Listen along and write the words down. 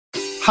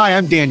Hi,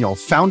 I'm Daniel,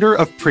 founder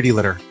of Pretty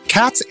Litter.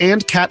 Cats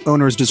and cat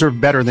owners deserve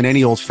better than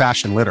any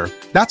old-fashioned litter.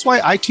 That's why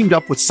I teamed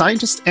up with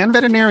scientists and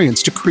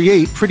veterinarians to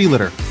create Pretty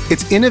Litter.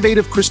 Its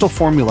innovative crystal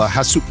formula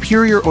has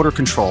superior odor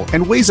control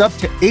and weighs up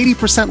to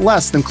 80%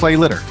 less than clay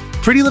litter.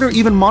 Pretty Litter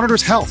even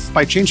monitors health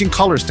by changing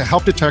colors to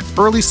help detect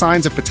early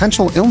signs of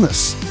potential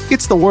illness.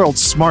 It's the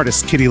world's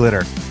smartest kitty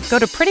litter. Go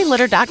to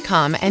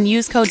prettylitter.com and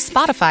use code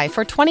SPOTIFY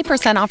for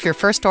 20% off your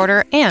first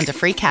order and a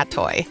free cat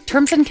toy.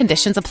 Terms and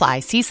conditions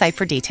apply. See site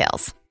for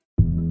details.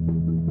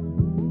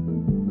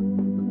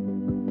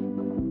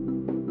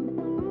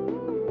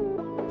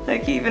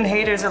 Like, even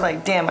haters are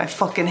like, damn, I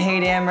fucking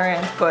hate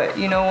Amaranth, but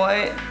you know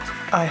what?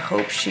 I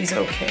hope she's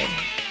okay.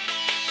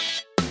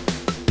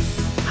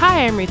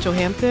 Hi, I'm Rachel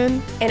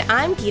Hampton. And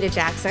I'm Gita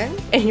Jackson,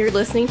 and you're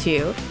listening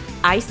to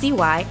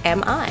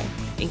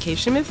ICYMI. In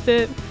case you missed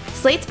it.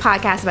 Slate's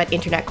podcast about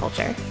internet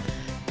culture.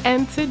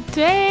 And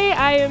today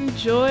I am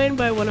joined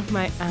by one of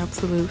my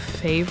absolute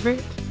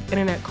favorite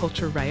internet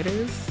culture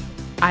writers.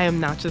 I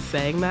am not just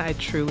saying that, I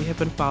truly have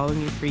been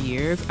following you for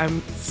years.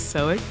 I'm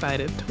so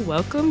excited to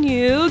welcome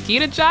you,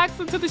 Gita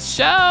Jackson, to the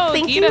show.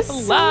 Thank Gita, you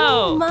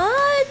hello. So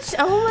much.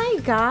 Oh my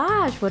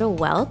gosh, what a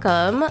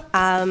welcome.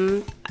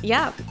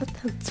 Yeah,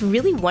 it's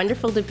really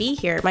wonderful to be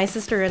here. My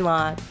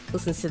sister-in-law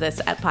listens to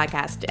this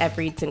podcast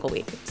every single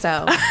week,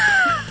 so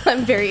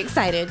I'm very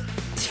excited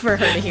for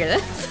her to hear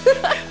this.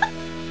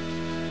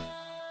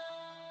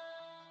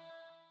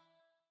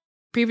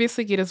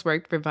 Previously, Gita's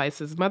worked for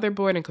Vice's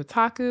Motherboard and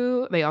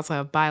Kotaku. They also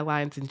have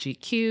bylines in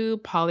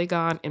GQ,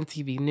 Polygon,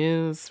 MTV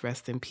News,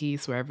 rest in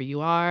peace wherever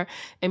you are,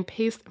 and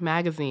Paste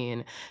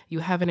Magazine. You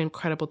have an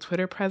incredible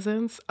Twitter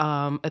presence.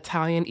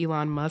 Italian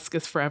Elon Musk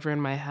is forever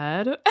in my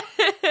head.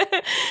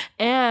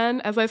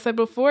 And as I said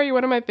before, you're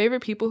one of my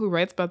favorite people who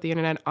writes about the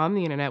internet on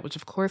the internet, which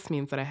of course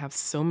means that I have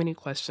so many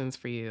questions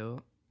for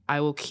you. I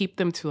will keep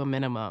them to a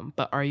minimum,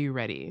 but are you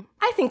ready?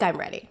 I think I'm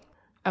ready.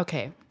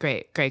 Okay,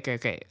 great.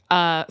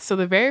 So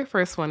the very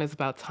first one is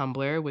about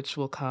Tumblr, which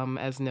will come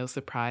as no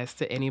surprise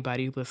to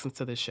anybody who listens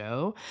to the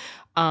show.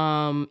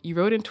 You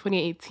wrote in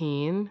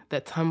 2018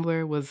 that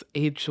Tumblr was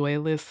a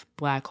joyless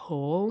black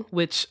hole,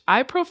 which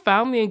I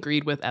profoundly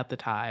agreed with at the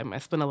time. I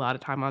spent a lot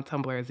of time on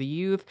Tumblr as a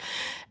youth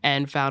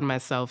and found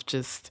myself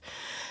just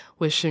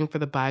wishing for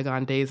the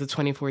bygone days of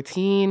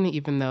 2014,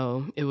 even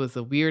though it was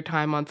a weird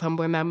time on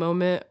Tumblr in that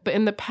moment. But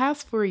in the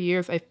past 4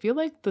 years, I feel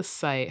like the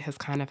site has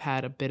kind of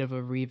had a bit of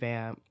a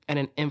revamp and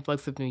an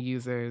influx of new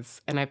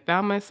users, and I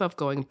found myself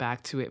going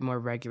back to it more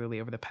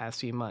regularly over the past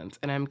few months.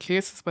 And I'm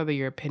curious as to whether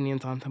your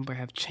opinions on Tumblr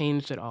have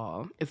changed at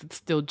all. Is it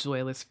still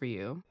joyless for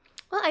you?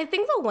 Well, I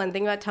think the one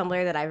thing about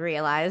Tumblr that I've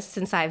realized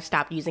since I've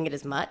stopped using it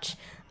as much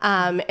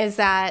is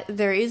that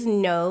there is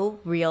no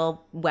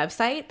real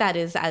website that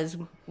is as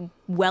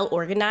well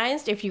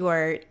organized if you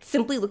are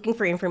simply looking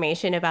for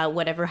information about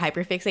whatever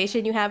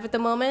hyperfixation you have at the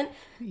moment.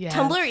 Yes.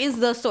 Tumblr is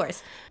the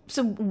source.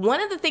 So one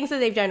of the things that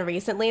they've done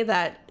recently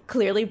that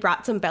clearly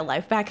brought some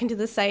life back into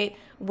the site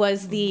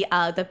was the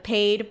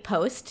paid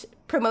post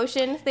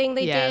promotion thing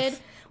they did,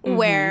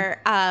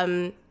 where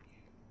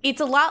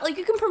it's a lot like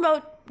you can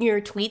promote your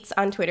tweets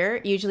on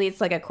Twitter. Usually it's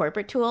like a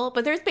corporate tool,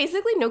 but there's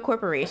basically no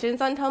corporations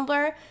on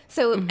Tumblr.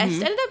 So it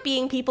ended up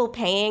being people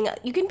paying,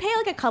 you can pay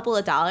like a couple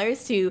of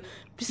dollars to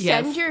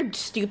send your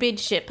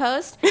stupid shit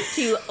post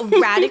to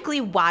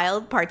radically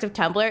wild parts of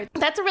Tumblr.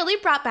 That's really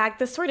brought back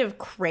this sort of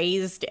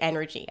crazy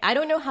energy. I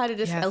don't know how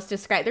to else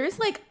describe. There's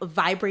like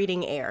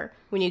vibrating air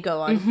when you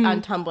go on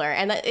Tumblr,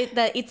 and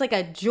it's like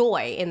a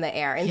joy in the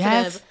air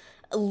instead of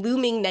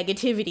looming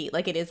negativity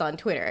like it is on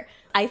Twitter.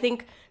 I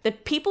think the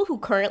people who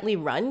currently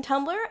run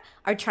Tumblr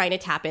are trying to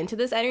tap into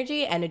this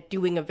energy and are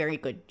doing a very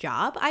good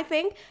job, I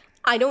think.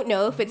 I don't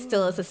know if it's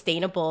still a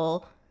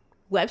sustainable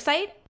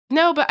website.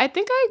 No, but I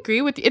think I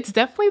agree with you. It's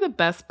definitely the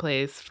best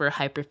place for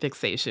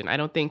hyperfixation. I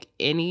don't think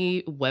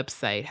any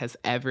website has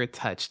ever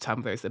touched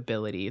Tumblr's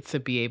ability to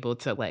be able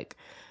to like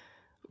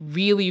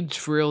really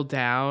drill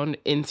down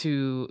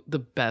into the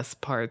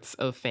best parts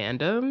of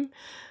fandom.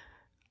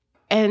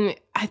 And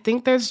I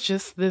think there's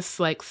just this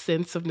like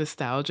sense of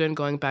nostalgia and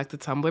going back to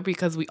Tumblr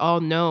because we all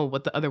know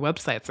what the other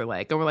websites are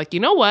like. And we're like, you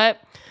know what?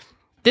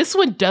 This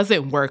one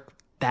doesn't work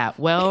that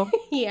well.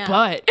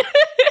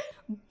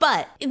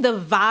 But the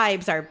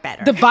vibes are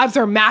better. The vibes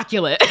are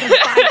immaculate. The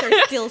vibes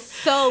are still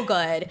so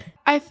good.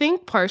 I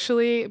think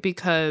partially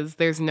because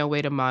there's no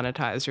way to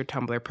monetize your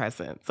Tumblr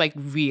presence. Like,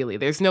 really,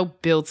 there's no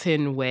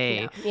built-in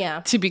way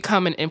to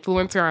become an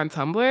influencer on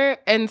Tumblr.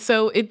 And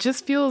so it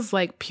just feels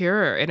like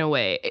pure in a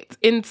way. It's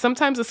in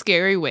sometimes a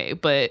scary way,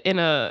 but in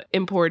a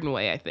important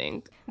way, I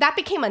think. That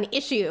became an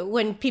issue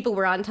when people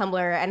were on Tumblr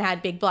and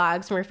had big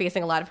blogs and were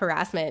facing a lot of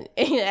harassment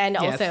and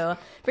also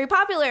very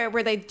popular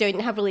where they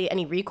didn't have really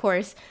any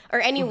recourse or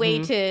any way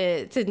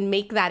to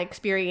make that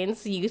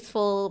experience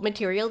useful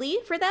materially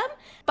for them.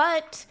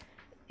 But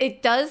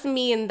it does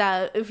mean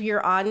that if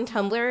you're on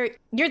Tumblr,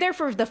 you're there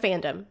for the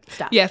fandom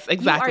stuff. Yes,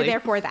 exactly. You are there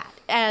for that.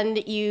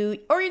 And you're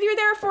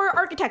there for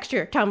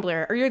architecture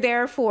Tumblr, or you're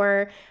there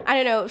for, I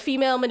don't know,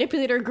 female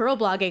manipulator girl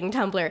blogging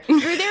Tumblr.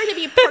 You're there to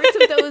be parts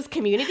of those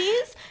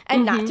communities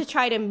and not to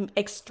try to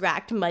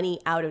extract money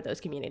out of those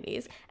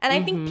communities. And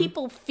I think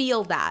people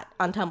feel that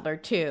on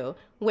Tumblr too,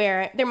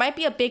 where there might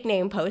be a big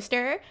name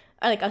poster,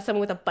 like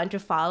someone with a bunch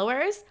of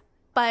followers,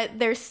 but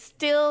they're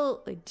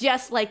still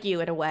just like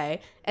you in a way,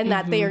 and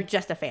that they are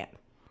just a fan.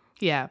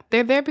 Yeah,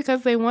 they're there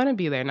because they want to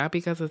be there, not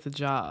because it's a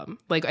job.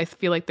 Like, I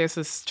feel like there's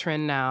this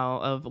trend now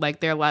of,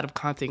 like, there are a lot of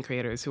content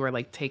creators who are,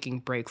 like, taking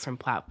breaks from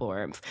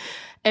platforms.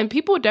 And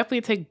people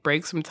definitely take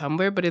breaks from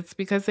Tumblr, but it's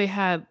because they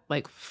had,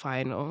 like,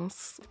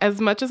 finals.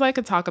 As much as I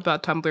could talk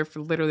about Tumblr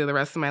for literally the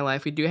rest of my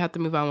life, we do have to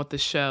move on with the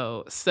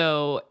show.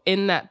 So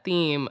in that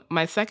theme,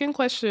 my second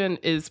question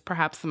is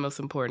perhaps the most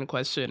important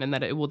question, and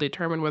that it will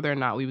determine whether or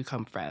not we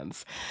become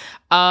friends.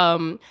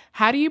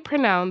 How do you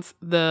pronounce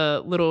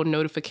the little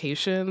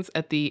notifications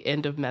at the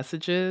end of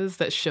messages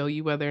that show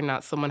you whether or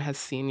not someone has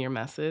seen your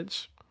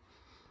message?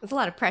 There's a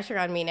lot of pressure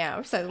on me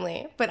now,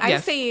 suddenly. But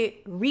Yes. I say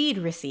read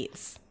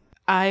receipts.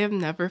 I have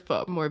never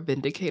felt more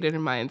vindicated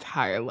in my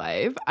entire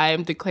life. I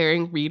am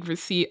declaring read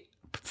receipt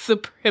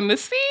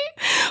supremacy,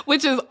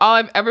 which is all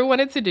I've ever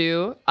wanted to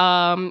do.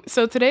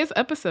 So today's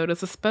episode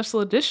is a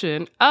special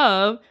edition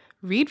of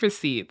Read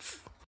Receipts.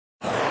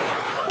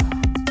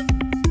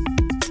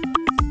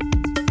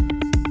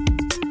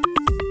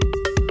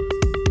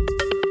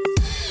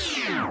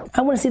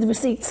 I want to see the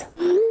receipts.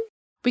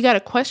 We got a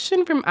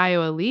question from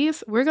Io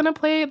Elise. We're going to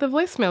play the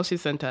voicemail she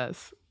sent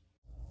us.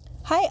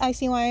 Hi,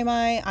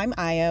 ICYMI. I'm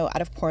Io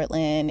out of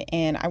Portland,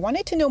 and I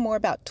wanted to know more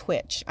about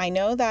Twitch. I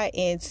know that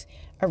it's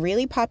a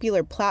really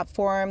popular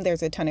platform.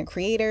 There's a ton of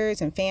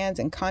creators and fans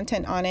and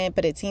content on it,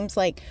 but it seems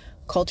like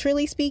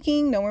culturally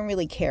speaking, no one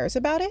really cares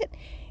about it.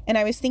 And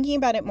I was thinking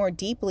about it more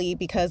deeply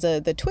because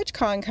of the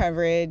TwitchCon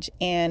coverage,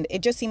 and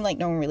it just seemed like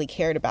no one really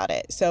cared about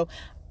it. So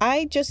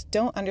I just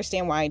don't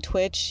understand why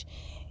Twitch,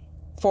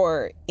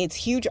 for its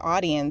huge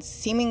audience,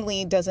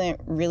 seemingly doesn't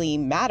really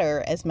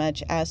matter as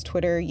much as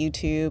Twitter,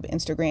 YouTube,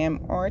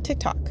 Instagram, or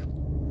TikTok.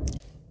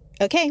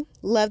 Okay,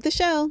 love the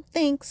show.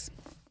 Thanks.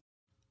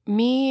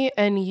 Me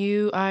and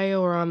you,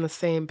 Io, are on the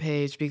same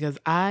page because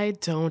I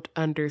don't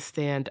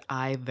understand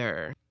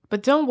either.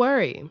 But don't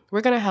worry,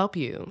 we're going to help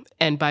you.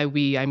 And by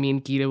we, I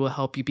mean Geeta will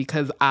help you,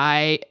 because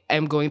I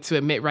am going to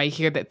admit right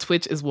here that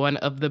Twitch is one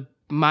of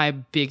my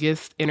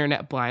biggest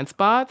internet blind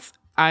spots.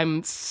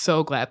 I'm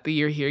so glad that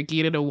you're here,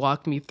 Geeta, to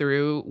walk me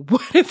through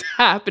what is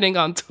happening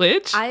on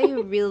Twitch. I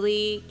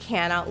really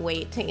cannot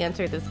wait to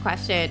answer this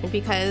question,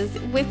 because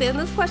within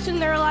this question,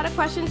 there are a lot of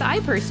questions I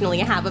personally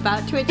have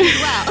about Twitch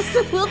as well.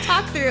 So we'll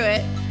talk through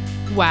it.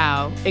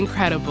 Wow,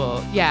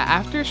 incredible. Yeah,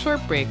 after a short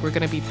break, we're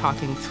going to be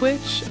talking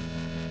Twitch,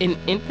 an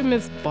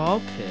infamous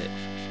ball pit,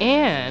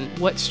 and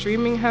what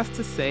streaming has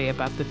to say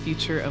about the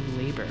future of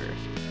labor.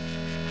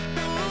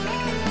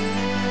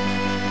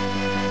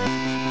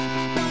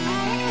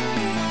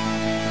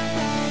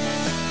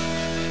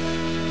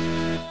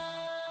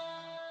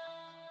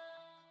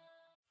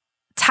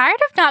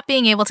 Tired of not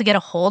being able to get a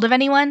hold of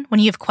anyone when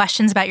you have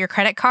questions about your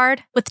credit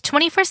card? With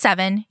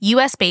 24/7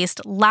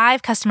 US-based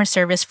live customer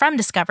service from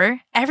Discover,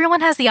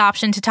 everyone has the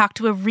option to talk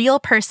to a real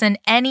person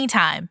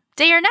anytime,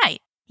 day or night.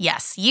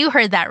 Yes, you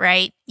heard that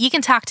right. You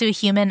can talk to a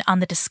human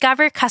on the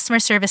Discover customer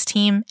service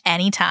team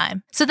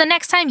anytime. So the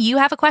next time you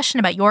have a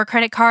question about your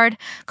credit card,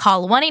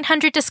 call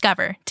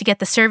 1-800-DISCOVER to get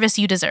the service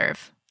you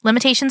deserve.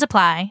 Limitations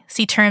apply.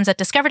 See terms at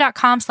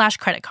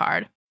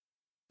discover.com/creditcard.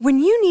 When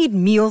you need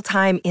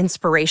mealtime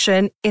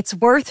inspiration, it's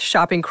worth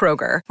shopping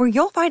Kroger, where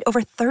you'll find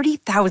over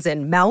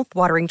 30,000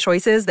 mouth-watering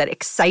choices that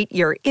excite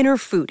your inner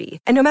foodie.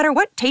 And no matter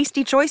what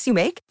tasty choice you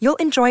make, you'll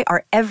enjoy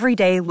our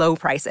everyday low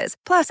prices,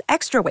 plus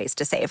extra ways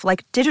to save,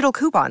 like digital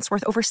coupons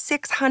worth over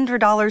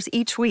 $600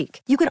 each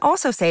week. You can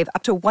also save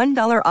up to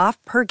 $1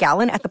 off per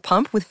gallon at the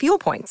pump with fuel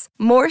points.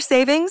 More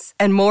savings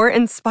and more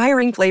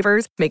inspiring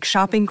flavors make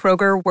shopping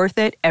Kroger worth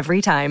it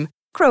every time.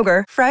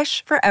 Kroger,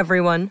 fresh for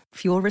everyone.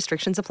 Fuel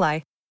restrictions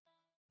apply.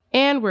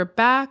 And we're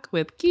back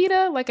with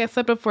Geeta. Like I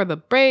said before the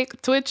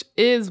break, Twitch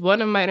is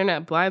one of my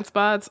internet blind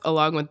spots,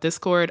 along with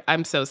Discord.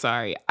 I'm so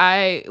sorry.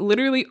 I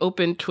literally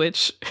opened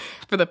Twitch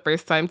for the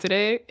first time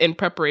today in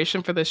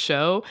preparation for the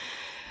show.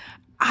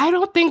 I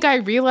don't think I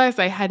realized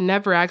I had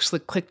never actually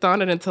clicked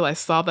on it until I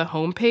saw the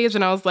homepage,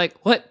 and I was like,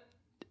 what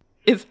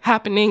is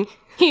happening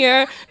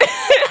here?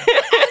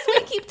 As we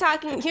keep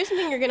talking, here's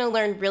something you're going to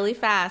learn really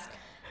fast.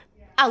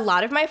 A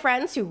lot of my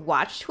friends who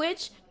watch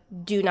Twitch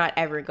do not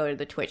ever go to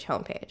the Twitch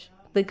homepage.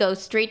 They go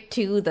straight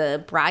to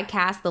the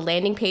broadcast, the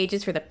landing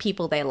pages for the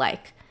people they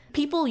like.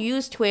 People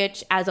use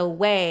Twitch as a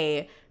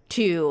way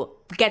to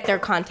get their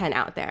content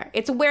out there.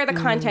 It's where the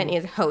content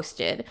is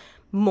hosted,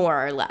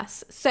 more or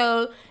less.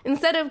 So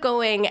instead of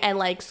going and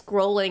like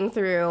scrolling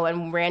through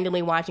and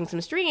randomly watching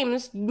some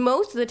streams,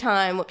 most of the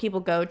time what people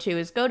go to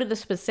is go to the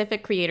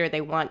specific creator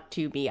they want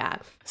to be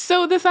at.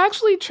 So this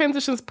actually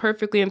transitions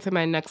perfectly into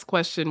my next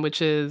question,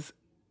 which is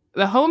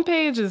the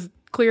homepage is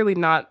clearly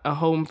not a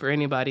home for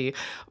anybody.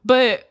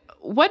 But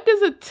what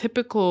does a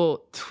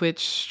typical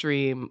Twitch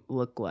stream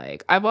look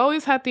like? I've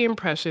always had the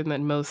impression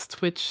that most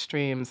Twitch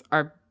streams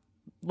are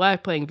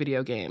live playing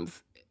video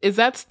games. Is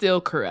that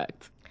still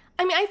correct?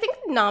 I mean, I think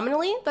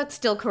nominally that's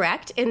still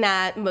correct in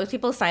that most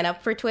people sign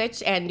up for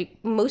Twitch, and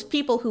most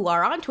people who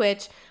are on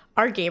Twitch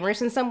are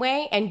gamers in some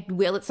way and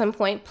will at some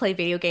point play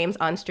video games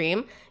on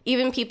stream.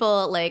 Even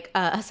people like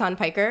Hassan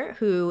Piker,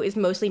 who is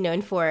mostly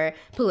known for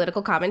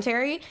political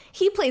commentary,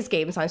 he plays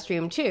games on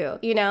stream too,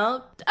 you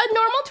know? A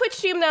normal Twitch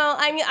stream though,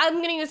 I mean,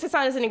 I'm gonna use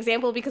Hassan as an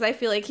example because I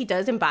feel like he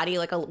does embody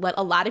like what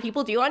a lot of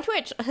people do on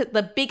Twitch.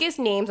 The biggest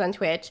names on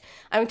Twitch,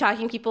 I'm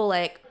talking people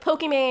like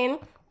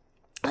Pokimane,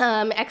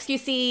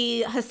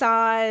 XQC,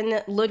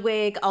 Hassan,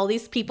 Ludwig, all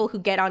these people who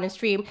get on and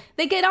stream,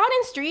 they get on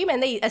and stream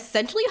and they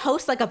essentially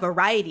host like a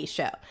variety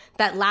show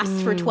that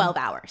lasts for 12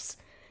 hours.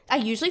 I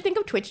usually think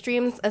of Twitch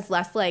streams as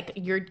less like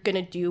you're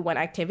gonna do one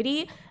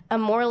activity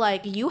and more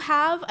like you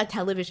have a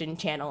television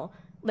channel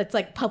that's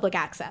like public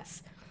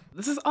access.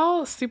 This is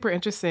all super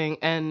interesting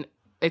and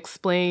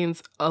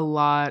explains a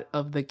lot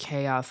of the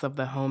chaos of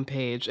the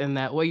homepage, and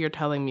that what you're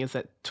telling me is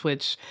that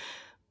Twitch,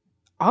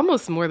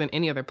 almost more than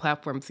any other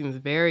platform, seems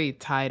very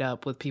tied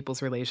up with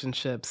people's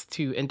relationships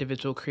to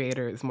individual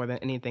creators more than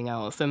anything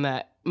else, and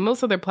that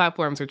most other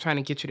platforms are trying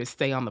to get you to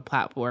stay on the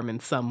platform in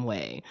some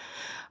way.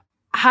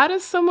 How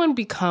does someone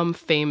become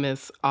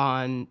famous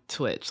on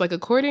Twitch? Like,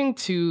 according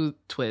to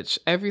Twitch,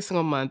 every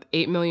single month,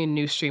 8 million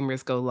new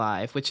streamers go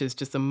live, which is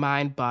just a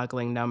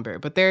mind-boggling number.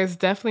 But there's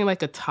definitely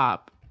like a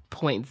top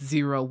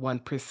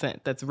 0.01%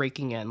 that's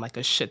raking in like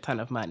a shit ton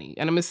of money.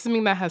 And I'm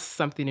assuming that has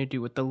something to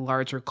do with the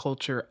larger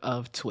culture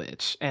of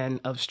Twitch and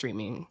of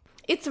streaming.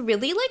 It's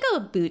really like a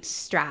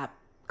bootstrap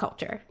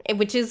culture,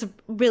 which is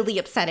really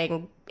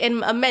upsetting in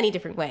many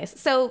different ways.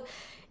 So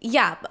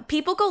yeah,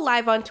 people go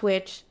live on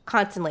Twitch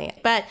constantly.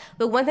 But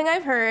the one thing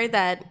I've heard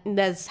that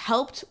has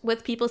helped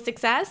with people's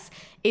success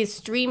is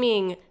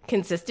streaming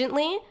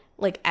consistently,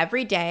 like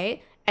every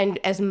day, and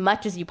as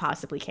much as you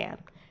possibly can.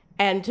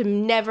 And to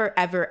never,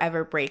 ever,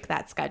 ever break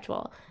that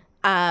schedule.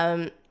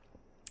 I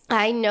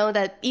know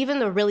that even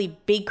the really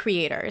big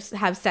creators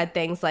have said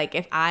things like,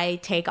 if I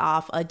take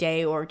off a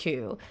day or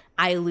two,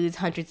 I lose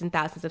hundreds and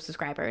thousands of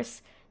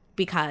subscribers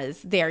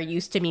because they're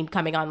used to me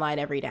coming online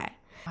every day.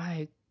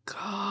 My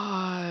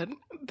God,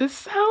 this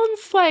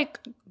sounds like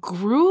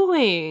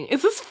grueling.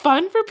 Is this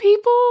fun for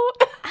people?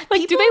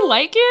 Like, do they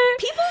like it?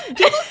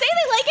 People say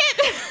they like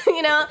it.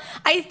 You know,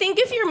 I think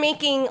if you're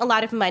making a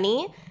lot of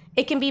money,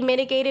 it can be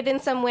mitigated in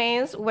some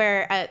ways,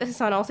 where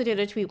Hassan also did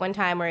a tweet one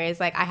time where he's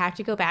like, I have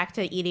to go back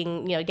to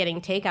eating, you know,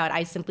 getting takeout.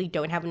 I simply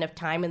don't have enough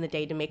time in the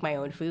day to make my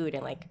own food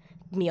and like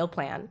meal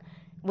plan,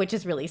 which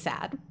is really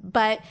sad.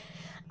 But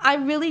I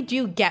really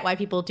do get why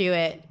people do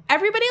it.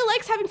 Everybody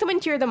likes having someone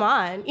cheer them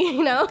on,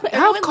 you know?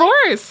 Yeah, of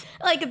course.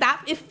 Like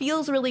that, it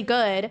feels really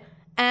good.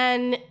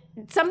 And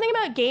something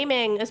about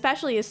gaming,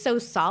 especially, is so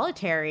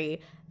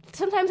solitary.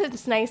 Sometimes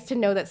it's nice to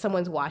know that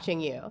someone's watching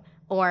you,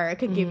 or it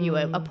could give you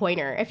a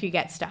pointer if you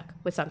get stuck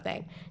with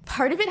something.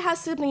 Part of it has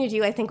something to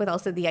do, I think, with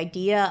also the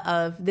idea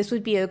of this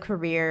would be a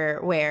career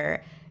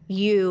where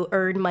you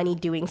earn money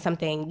doing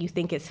something you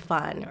think is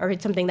fun, or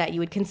it's something that you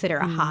would consider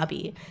a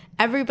hobby.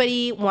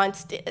 Everybody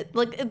wants to,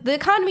 like, the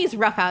economy is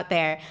rough out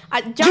there.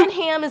 John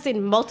Hamm is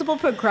in multiple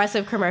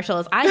Progressive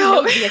commercials. I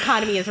know the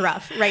economy is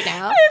rough right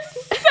now.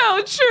 It's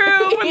so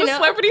true. When the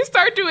celebrities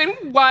start doing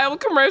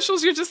wild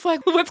commercials, you're just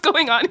like, what's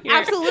going on here?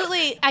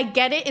 Absolutely. I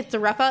get it. It's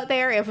rough out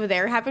there. If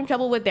they're having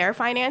trouble with their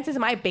finances,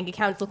 my bank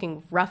account's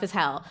looking rough as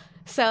hell.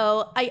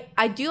 So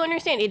I do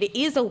understand it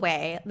is a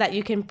way that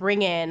you can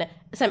bring in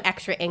some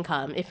extra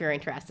income if you're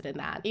interested in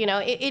that. You know,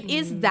 it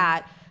is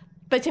that.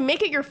 But to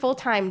make it your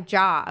full-time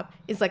job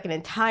is like an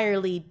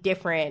entirely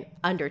different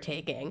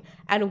undertaking,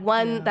 and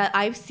one that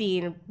I've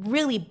seen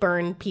really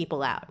burn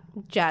people out,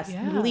 just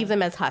leave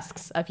them as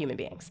husks of human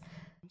beings.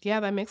 Yeah,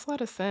 that makes a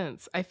lot of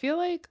sense. I feel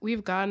like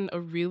we've gotten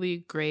a really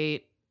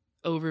great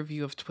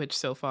overview of Twitch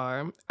so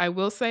far. I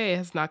will say it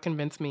has not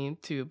convinced me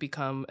to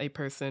become a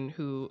person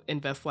who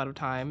invests a lot of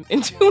time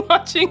into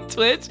watching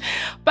Twitch,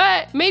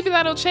 but maybe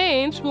that'll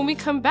change when we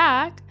come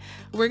back.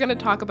 We're going to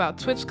talk about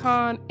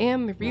TwitchCon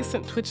and the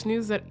recent Twitch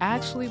news that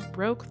actually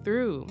broke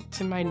through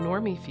to my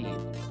normie feed.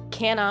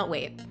 Cannot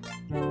wait.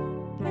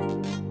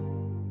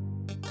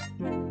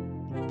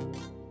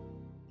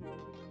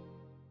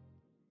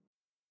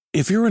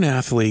 If you're an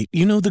athlete,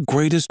 you know the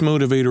greatest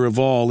motivator of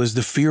all is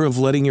the fear of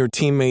letting your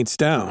teammates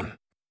down.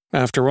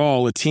 After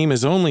all, a team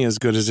is only as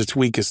good as its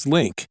weakest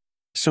link.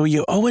 So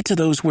you owe it to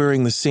those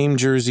wearing the same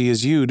jersey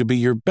as you to be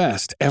your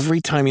best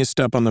every time you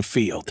step on the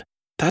field.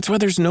 That's why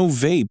there's no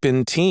vape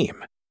in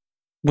team.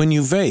 When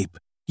you vape,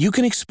 you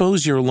can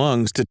expose your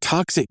lungs to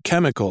toxic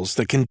chemicals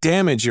that can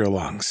damage your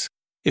lungs.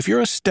 If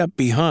you're a step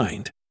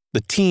behind,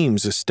 the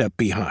team's a step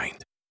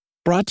behind.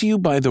 Brought to you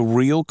by The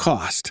Real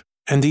Cost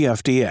and the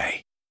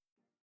FDA.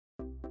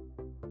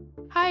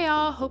 Hi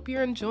y'all, hope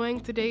you're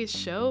enjoying today's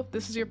show. If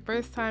this is your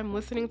first time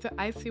listening to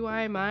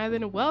ICYMI,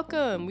 then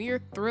welcome. We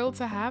are thrilled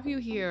to have you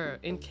here.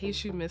 In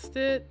case you missed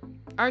it,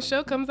 our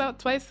show comes out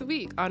twice a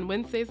week on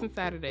Wednesdays and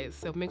Saturdays,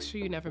 so make sure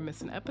you never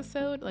miss an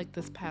episode like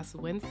this past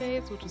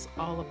Wednesdays, which was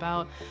all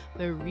about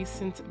the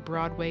recent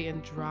Broadway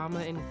and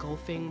drama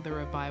engulfing the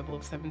revival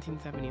of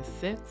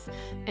 1776,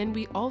 and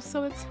we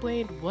also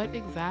explained what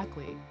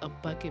exactly a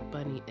bucket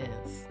bunny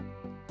is.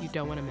 You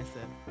don't want to miss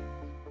it.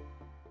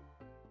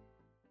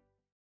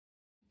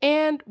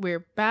 And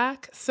we're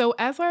back. So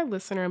as our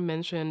listener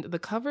mentioned, the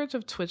coverage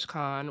of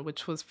TwitchCon,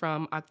 which was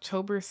from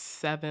October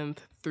 7th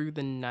through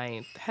the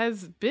 9th,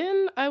 has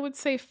been, I would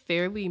say,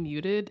 fairly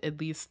muted,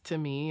 at least to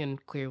me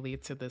and clearly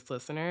to this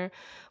listener.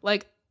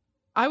 Like,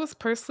 I was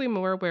personally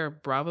more aware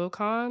of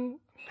BravoCon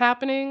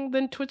happening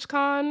than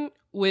TwitchCon,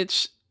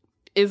 which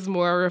is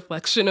more a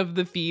reflection of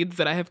the feeds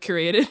that I have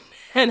curated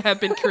and have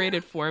been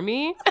curated for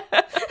me.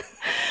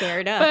 Fair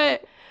enough.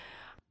 But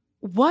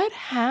what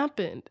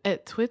happened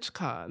at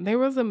TwitchCon? There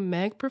was a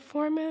Meg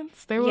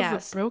performance. There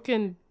was a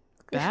broken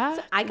bat.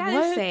 So I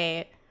gotta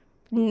say,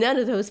 none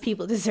of those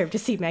people deserve to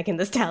see Megan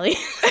Thee Stallion.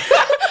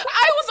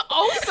 I was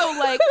also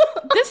like,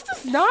 this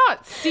does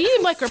not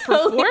seem like a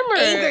performer,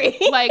 angry.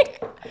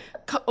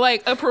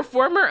 like a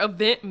performer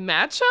event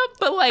matchup.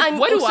 But like,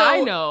 what do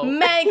I know?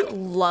 Meg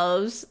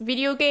loves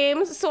video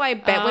games, so I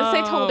bet once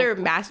I told her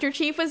Master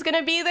Chief was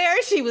gonna be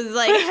there, she was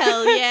like,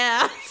 hell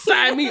yeah,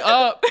 sign me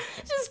up.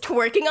 Just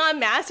twerking on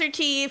Master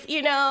Chief,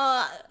 you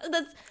know.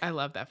 I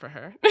love that for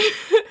her.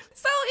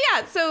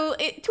 So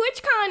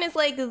TwitchCon is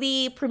like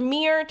the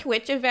premier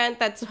Twitch event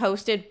that's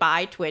hosted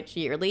by Twitch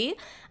yearly.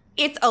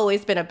 It's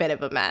always been a bit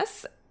of a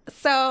mess.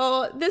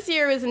 So this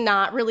year is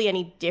not really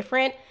any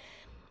different.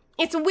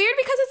 It's weird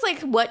because it's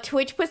like what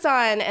Twitch puts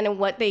on and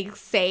what they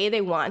say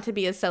they want to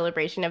be a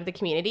celebration of the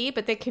community,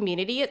 but the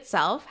community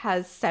itself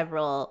has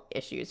several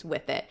issues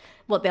with it.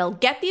 Well, they'll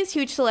get these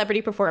huge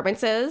celebrity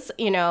performances,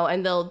 you know,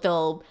 and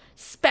they'll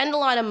spend a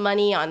lot of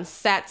money on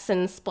sets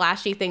and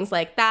splashy things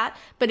like that,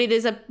 but it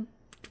is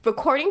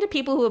according to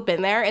people who have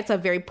been there, it's a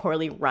very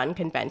poorly run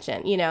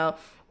convention, you know.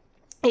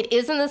 It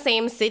is in the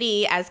same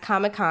city as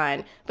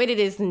Comic-Con, but it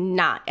is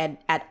not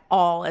at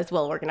all as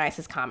well organized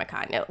as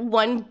Comic-Con. Now,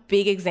 one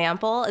big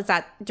example is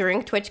that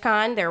during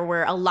TwitchCon, there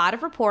were a lot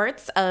of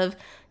reports of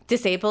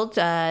disabled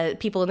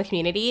people in the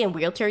community and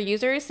wheelchair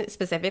users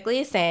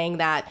specifically saying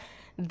that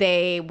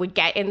they would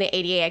get in the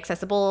ADA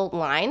accessible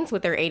lines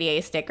with their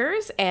ADA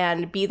stickers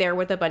and be there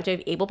with a bunch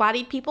of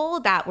able-bodied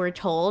people that were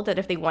told that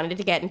if they wanted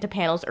to get into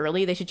panels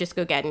early, they should just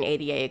go get an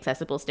ADA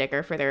accessible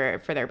sticker for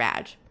their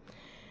badge.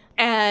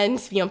 And,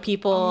 you know,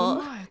 people...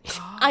 Oh my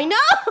God. I know!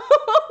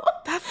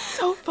 That's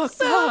so fucked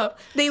up.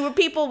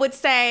 People would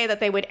say that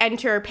they would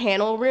enter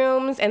panel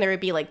rooms and there would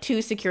be like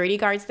 2 security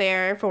guards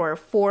there for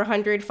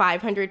 400,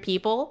 500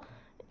 people.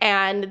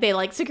 And they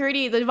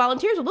the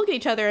volunteers would look at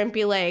each other and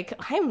be like,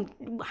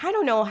 I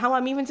don't know how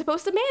I'm even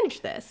supposed to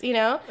manage this, you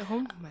know? Oh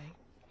my.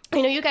 I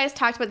know you guys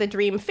talked about the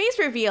Dream face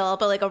reveal,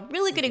 but like a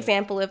really good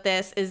example of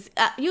this is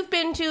you've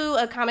been to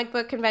a comic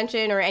book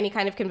convention or any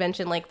kind of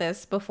convention like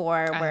this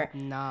before? I have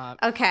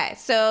not. Okay,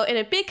 so in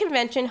a big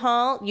convention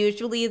hall,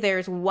 usually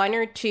there's 1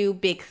 or 2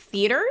 big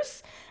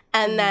theaters,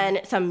 and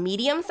then some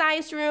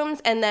medium-sized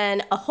rooms, and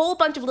then a whole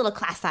bunch of little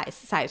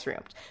class-size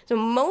rooms. So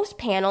most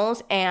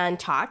panels and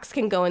talks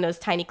can go in those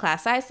tiny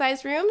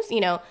class-size rooms.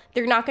 You know,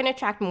 they're not going to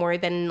attract more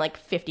than like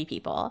 50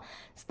 people.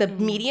 So the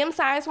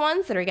medium-sized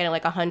ones that are getting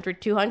like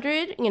 100,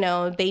 200, you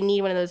know, they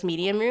need one of those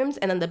medium rooms.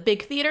 And then the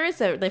big theaters,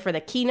 so for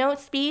the keynote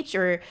speech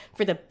or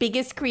for the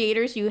biggest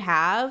creators you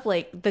have,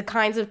 like the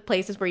kinds of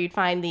places where you'd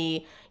find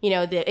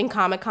in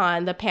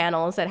Comic-Con, the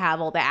panels that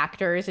have all the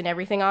actors and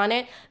everything on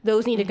it,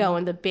 those need to go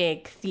in the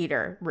big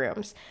theater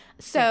rooms.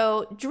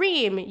 So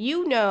Dream,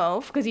 you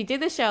know, because he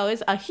did the show,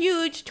 is a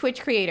huge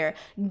Twitch creator.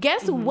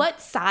 Guess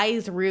what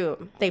size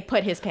room they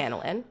put his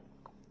panel in?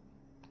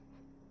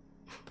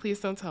 Please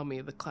don't tell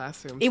me the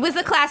classroom. It was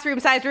a classroom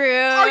size room.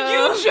 Are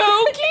you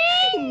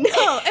joking?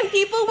 No, and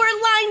people were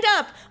lined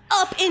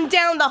up and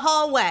down the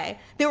hallway.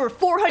 There were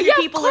 400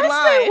 people in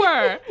line. They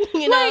were.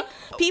 You know,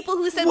 people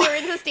who said they were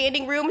in the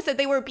standing room said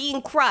they were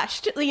being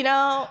crushed, you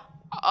know.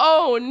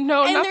 Oh,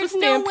 no, and not the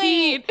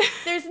stampede.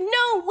 There's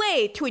no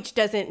way Twitch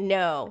doesn't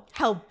know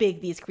how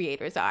big these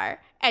creators are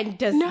and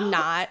does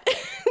not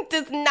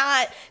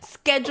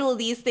schedule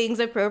these things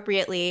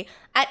appropriately.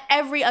 At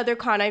every other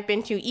con I've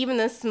been to, even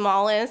the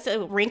smallest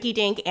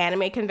rinky-dink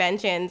anime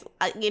conventions,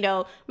 you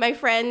know, my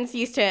friends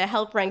used to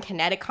help run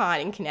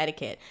Kineticon in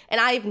Connecticut, and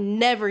I've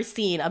never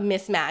seen a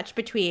mismatch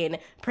between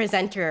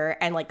presenter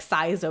and like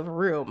size of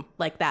room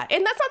like that.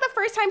 And that's not the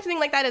first time something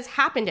like that has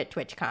happened at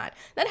TwitchCon.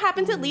 That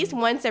happens at least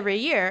once every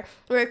year,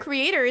 where a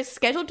creator is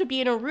scheduled to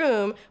be in a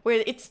room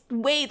where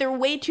they're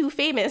way too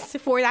famous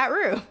for that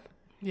room.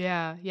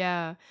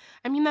 Yeah.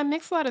 I mean, that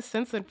makes a lot of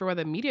sense then for why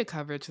the media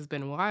coverage has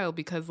been wild,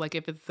 because like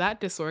if it's that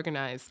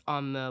disorganized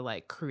on the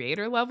like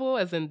creator level,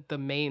 as in the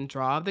main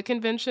draw of the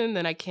convention,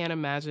 then I can't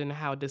imagine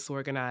how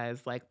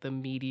disorganized like the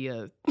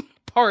media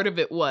part of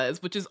it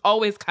was, which is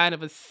always kind of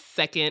the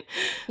second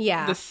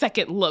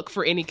look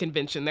for any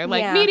convention. They're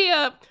like,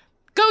 media,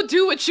 go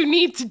do what you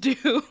need to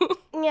do.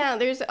 Yeah,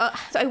 so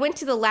I went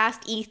to the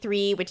last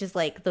E3, which is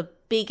like the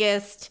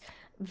biggest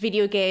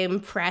video game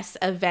press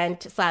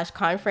event /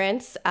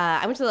 conference.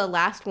 I went to the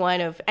last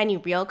one of any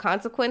real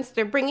consequence.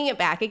 They're bringing it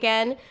back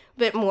again,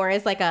 but more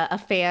as like a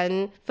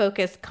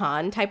fan-focused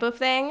con type of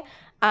thing.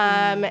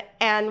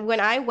 And when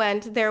I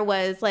went, there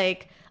was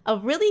like a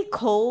really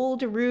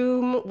cold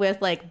room with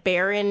like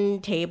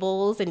barren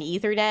tables and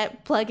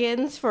Ethernet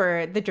plugins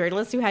for the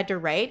journalists who had to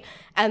write.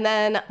 And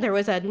then there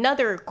was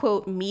another,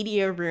 quote,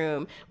 media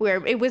room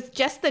where it was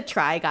just the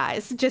Try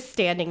Guys just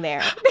standing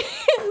there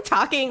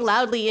talking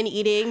loudly and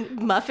eating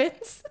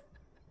muffins.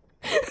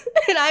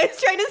 And I was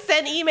trying to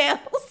send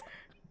emails.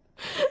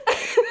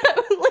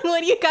 Like,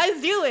 what are you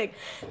guys doing?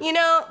 You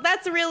know,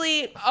 that's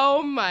really...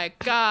 Oh my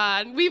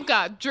God. We've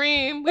got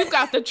Dream. We've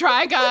got the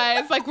Try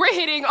Guys. Like, we're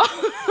hitting all...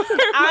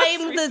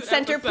 I'm the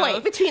center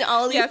point between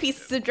all these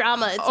pieces of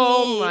drama. It's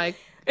me.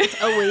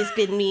 It's always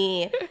been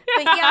me.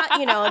 But yeah,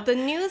 you know, the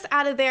news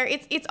out of there,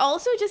 it's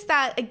also just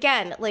that,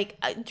 again, like,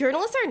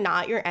 journalists are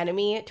not your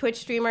enemy, Twitch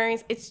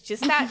streamers. It's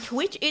just that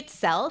Twitch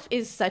itself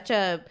is such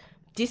a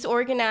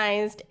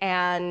disorganized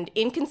and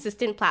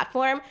inconsistent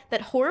platform that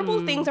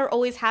horrible things are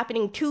always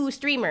happening to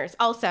streamers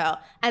also.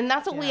 And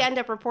that's what we end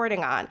up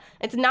reporting on.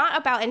 It's not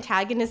about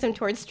antagonism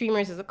towards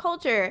streamers as a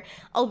culture,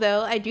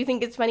 although I do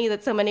think it's funny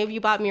that so many of you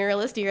bought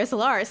mirrorless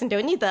DSLRs and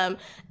don't need them.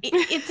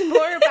 It's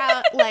more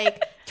about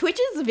like Twitch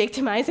is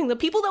victimizing the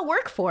people that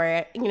work for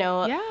it. You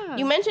know,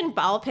 you mentioned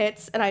ball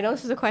pits, and I know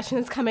this is a question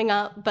that's coming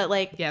up, but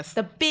like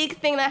the big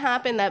thing that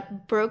happened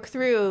that broke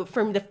through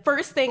from the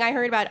first thing I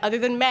heard about other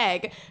than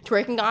Meg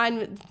twerking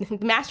on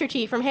Master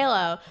Chief from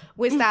Halo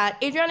was that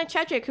Adriana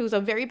Chechik, who's a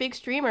very big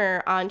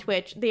streamer on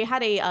Twitch, they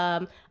had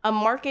a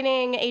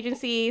marketing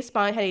agency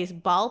had a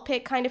ball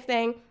pit kind of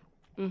thing.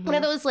 One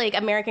of those like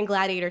American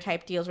Gladiator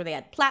type deals where they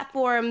had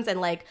platforms and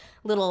like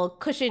little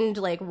cushioned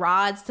like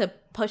rods to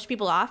push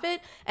people off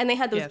it. And they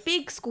had those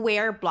big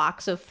square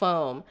blocks of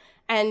foam.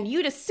 And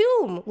you'd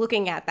assume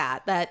looking at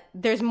that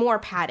there's more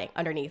padding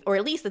underneath, or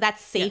at least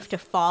that's safe to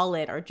fall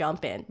in or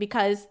jump in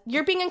because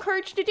you're being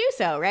encouraged to do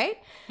so, right?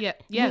 Yeah.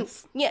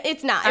 Yes. Yeah,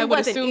 it's not. It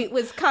wasn't. It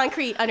was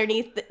concrete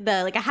underneath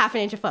the like a half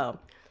an inch of foam.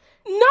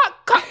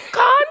 Not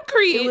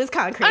concrete. It was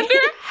concrete. Under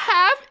a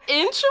half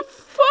inch of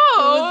foam.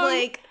 It was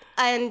like...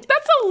 And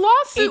that's a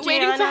lawsuit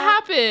waiting to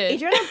happen.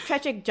 Adriana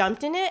Chechik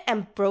jumped in it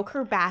and broke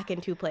her back in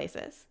 2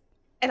 places.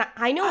 And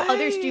I know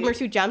other streamers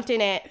who jumped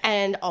in it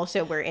and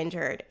also were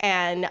injured.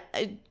 And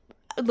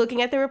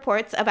looking at the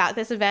reports about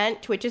this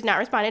event, Twitch has not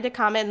responded to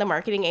comment. The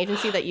marketing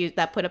agency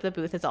that put up the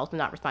booth has also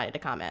not responded to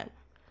comment.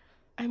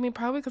 I mean,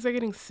 probably because they're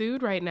getting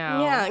sued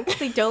now. Yeah, because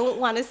they don't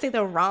want to say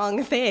the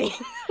wrong thing,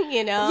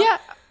 you know? Yeah.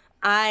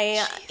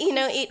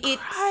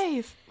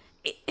 It's...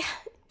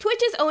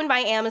 Twitch is owned by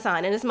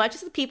Amazon, and as much as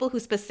the people who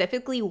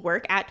specifically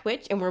work at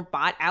Twitch and were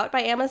bought out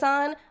by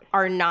Amazon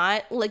are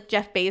not like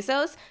Jeff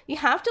Bezos, you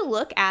have to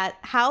look at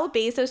how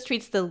Bezos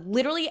treats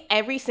literally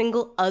every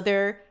single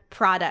other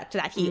product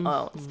that he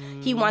owns.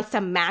 He wants to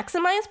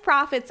maximize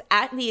profits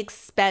at the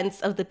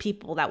expense of the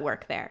people that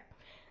work there.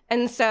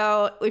 And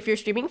so if you're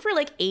streaming for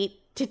like 8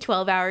 to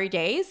 12-hour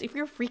days, if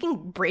you're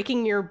freaking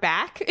breaking your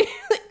back...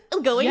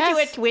 going to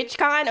a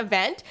TwitchCon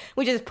event,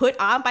 which is put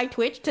on by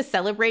Twitch to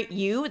celebrate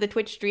you, the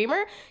Twitch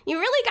streamer, you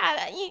really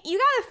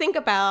gotta think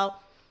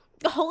about,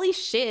 holy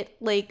shit,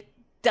 like,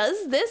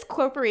 does this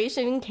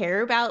corporation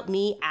care about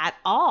me at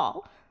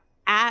all?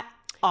 At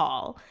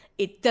all.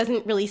 It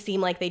doesn't really seem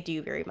like they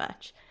do very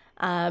much.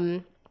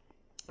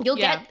 You'll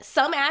get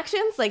some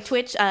actions, like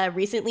Twitch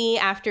recently,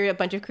 after a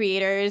bunch of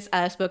creators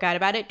spoke out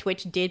about it,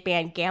 Twitch did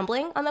ban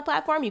gambling on the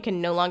platform. You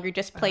can no longer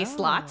just play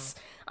slots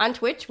on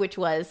Twitch, which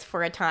was,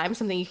 for a time,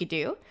 something you could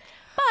do.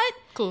 But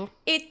cool.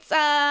 It's,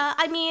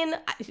 I mean,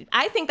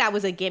 I think that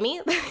was a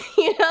gimme,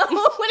 you know,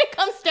 when it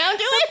comes down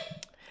to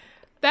it.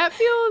 That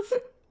feels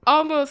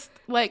almost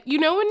like, you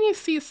know, when you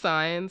see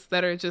signs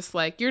that are just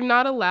like, you're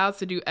not allowed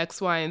to do X,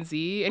 Y, and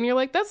Z, and you're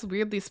like, that's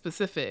weirdly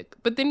specific.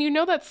 But then you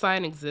know that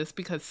sign exists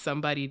because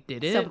somebody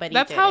did it.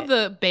 That's how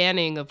the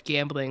banning of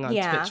gambling on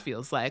Twitch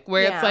feels like,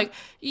 where it's like,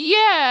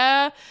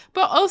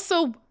 but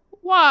also...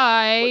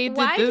 Why did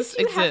this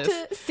exist? Why did you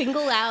have to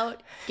single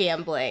out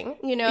gambling?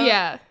 You know?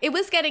 Yeah. It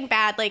was getting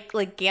bad. Like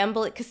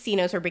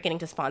casinos were beginning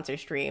to sponsor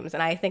streams.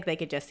 And I think they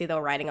could just see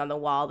the writing on the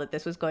wall that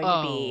this was going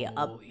to be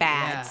a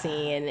bad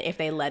scene if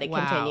they let it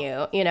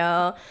continue, you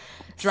know?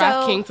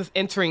 DraftKings is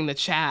entering the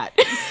chat.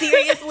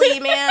 Seriously,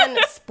 man.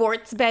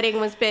 Sports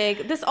betting was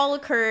big. This all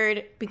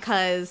occurred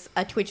because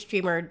a Twitch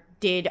streamer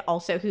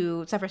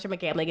who suffers from a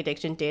gambling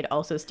addiction did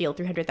also steal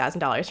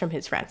 $300,000 from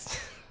his friends.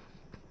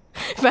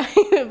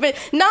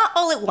 but not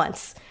all at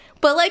once.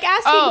 But like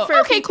asking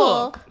for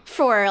people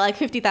for like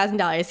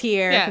 $50,000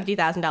 here,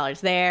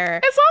 $50,000 there.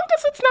 As long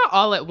as it's not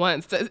all at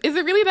once. Is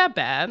it really that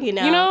bad? You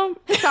know?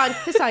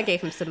 Hassan gave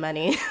him some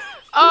money.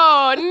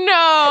 Oh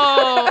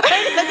no!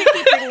 Doesn't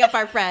keep bringing up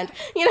our friend.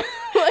 You know?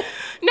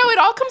 No, it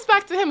all comes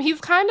back to him.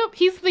 He's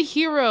the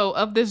hero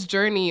of this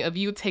journey of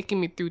you taking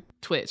me through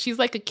Twitch. He's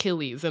like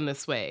Achilles in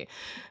this way.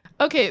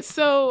 Okay,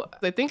 so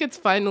I think it's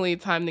finally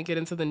time to get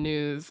into the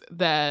news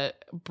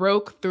that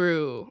broke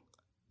through,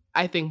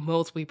 I think,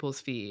 most people's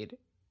feed.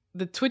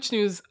 the Twitch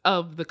news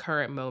of the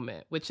current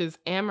moment, which is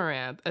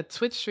Amouranth, a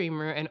Twitch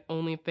streamer and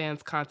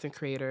OnlyFans content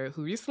creator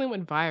who recently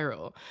went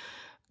viral.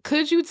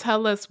 Could you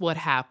tell us what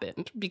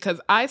happened? Because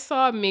I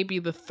saw maybe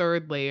the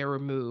third layer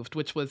removed,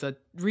 which was a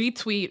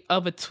retweet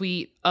of a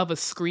tweet of a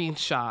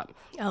screenshot.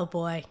 Oh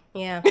boy,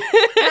 yeah. And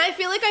I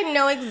feel like I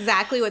know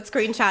exactly what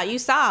screenshot you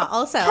saw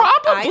also.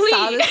 Probably. I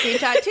saw the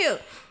screenshot too.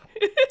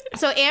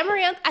 So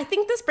Amouranth, I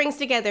think this brings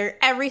together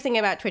everything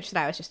about Twitch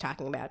that I was just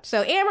talking about.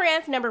 So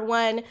Amouranth, number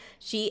one,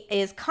 she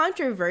is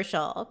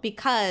controversial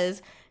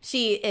because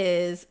she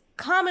is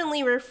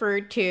commonly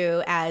referred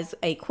to as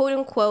a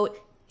quote-unquote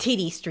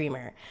titty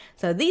streamer.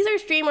 So these are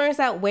streamers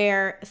that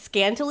wear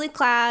scantily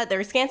clad,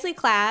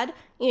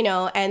 you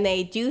know, and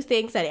they do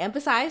things that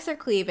emphasize their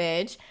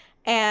cleavage.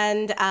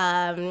 And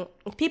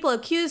people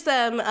accuse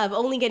them of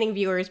only getting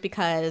viewers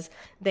because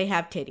they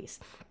have titties.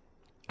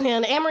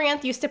 And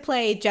Amouranth used to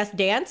play Just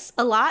Dance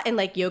a lot in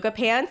like yoga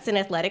pants and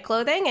athletic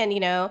clothing. And,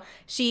 you know,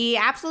 she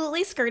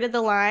absolutely skirted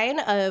the line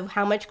of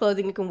how much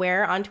clothing you can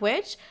wear on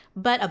Twitch.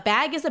 But a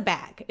bag is a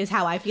bag is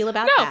how I feel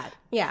about that.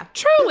 Yeah.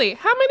 Truly.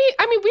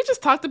 We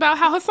just talked about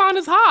how Hassan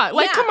is hot.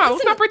 Like, come on,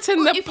 let's not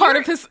pretend that part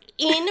of his...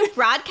 In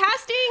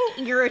broadcasting,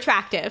 you're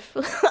attractive.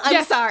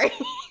 I'm sorry.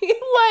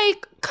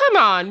 Like, come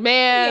on,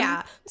 man.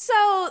 Yeah.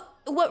 So...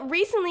 what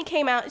recently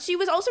came out, she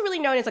was also really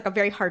known as like a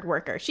very hard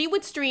worker. She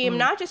would stream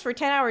not just for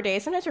 10-hour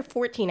days, sometimes for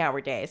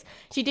 14-hour days.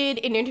 She did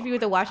an interview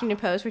with the Washington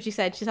Post where she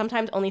said she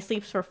sometimes only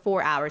sleeps for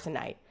 4 hours a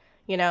night,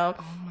 you know?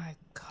 Oh my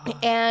God.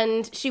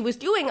 And she was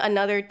doing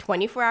another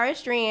 24-hour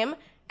stream,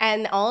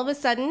 and all of a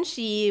sudden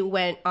she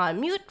went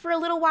on mute for a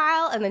little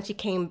while, and then she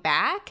came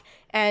back,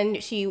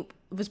 and she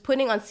was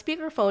putting on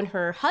speakerphone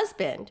her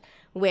husband,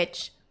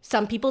 which...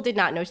 some people did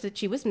not know that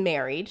she was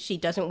married. She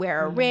doesn't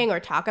wear a ring or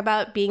talk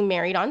about being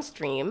married on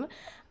stream.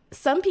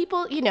 Some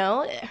people, you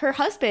know, her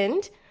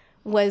husband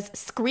was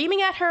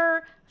screaming at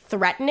her,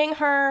 threatening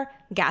her,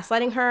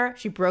 gaslighting her.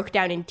 She broke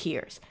down in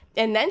tears.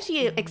 And then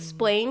she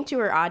explained to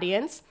her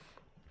audience,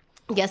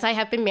 yes, I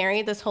have been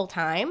married this whole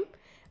time.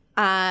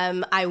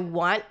 I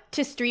want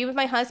to stream with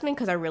my husband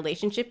because our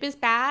relationship is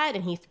bad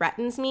and he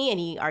threatens me and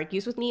he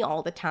argues with me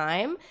all the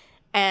time.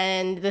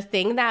 And the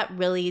thing that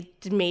really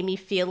made me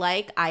feel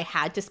like I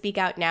had to speak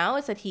out now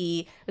is that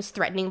he was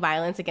threatening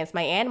violence against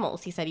my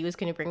animals. He said he was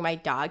going to bring my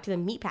dog to the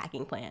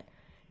meatpacking plant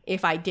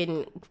if I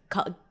didn't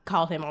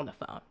call him on the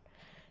phone.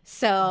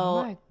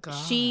 So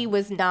she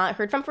was not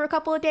heard from for a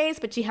couple of days,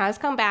 but she has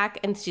come back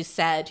and she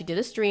said, she did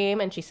a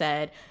stream and she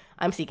said,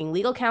 I'm seeking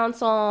legal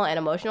counsel and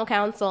emotional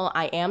counsel.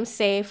 I am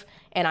safe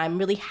and I'm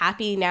really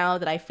happy now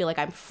that I feel like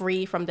I'm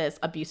free from this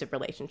abusive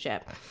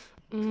relationship.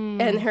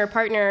 And her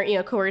partner, you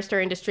know, coerced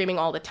her into streaming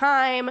all the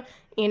time,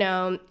 you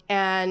know,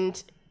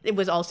 and it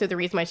was also the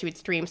reason why she would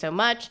stream so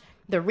much.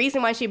 The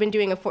reason why she'd been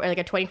doing a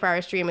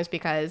 24-hour stream was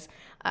because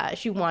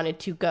she wanted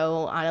to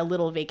go on a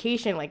little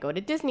vacation, like go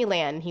to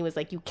Disneyland. He was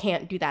like, you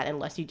can't do that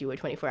unless you do a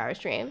 24-hour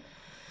stream.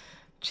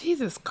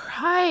 Jesus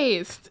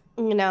Christ.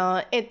 You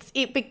know,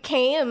 it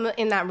became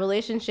in that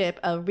relationship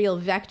a real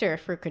vector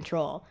for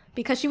control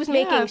because she was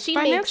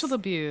financial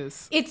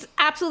abuse. It's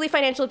absolutely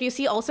financial abuse.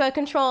 He also had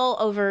control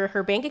over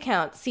her bank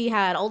accounts. He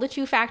had all the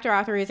two-factor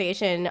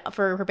authorization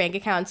for her bank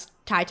accounts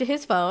tied to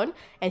his phone,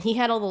 and he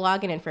had all the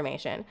login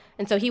information.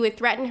 And so he would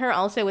threaten her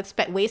also with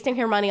wasting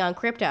her money on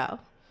crypto,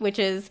 which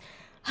is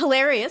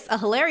hilarious, a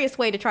hilarious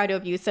way to try to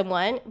abuse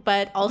someone,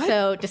 but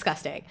also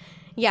disgusting.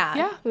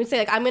 Yeah. He would say,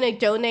 like, I'm going to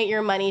donate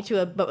your money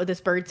to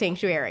this bird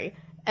sanctuary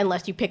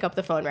unless you pick up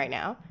the phone right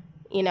now.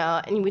 You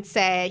know, and he would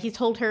say, he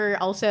told her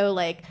also,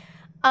 like,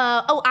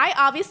 I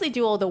obviously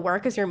do all the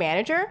work as your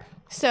manager.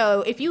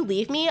 So if you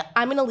leave me,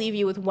 I'm going to leave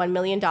you with $1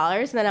 million.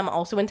 And then I'm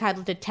also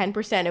entitled to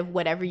 10% of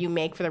whatever you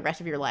make for the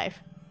rest of your life.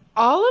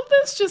 All of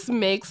this just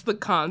makes the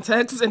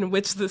context in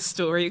which this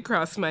story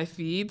crossed my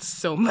feed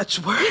so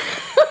much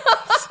worse.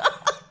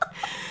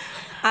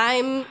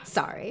 I'm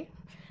sorry.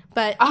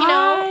 But, you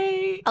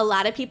know, a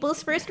lot of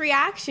people's first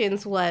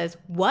reactions was,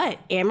 what?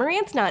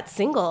 Amouranth's not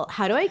single.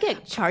 How do I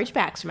get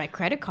chargebacks for my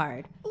credit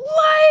card?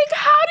 Like,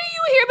 how do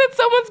you hear that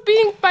someone's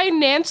being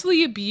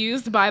financially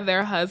abused by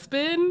their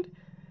husband?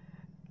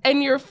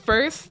 And your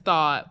first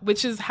thought,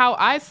 which is how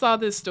I saw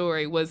this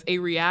story, was a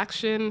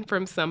reaction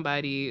from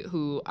somebody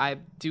who I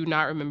do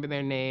not remember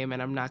their name,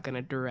 and I'm not going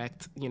to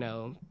direct, you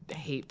know,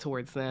 hate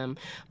towards them.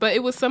 But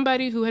it was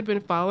somebody who had been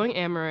following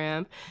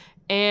Amouranth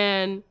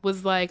and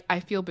was like, I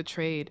feel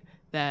betrayed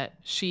that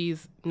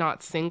she's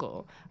not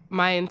single.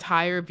 My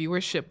entire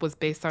viewership was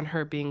based on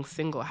her being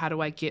single. How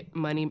do I get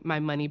my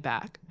money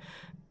back?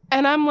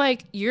 And I'm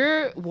like,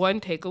 your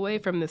one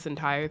takeaway from this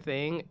entire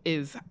thing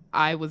is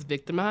I was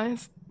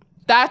victimized.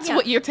 That's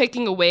what you're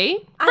taking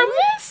away from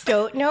this? I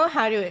don't know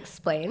how to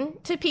explain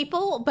to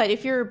people, but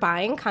if you're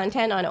buying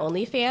content on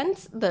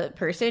OnlyFans, the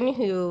person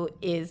who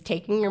is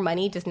taking your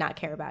money does not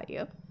care about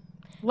you.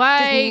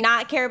 Does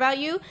not care about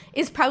you,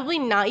 is probably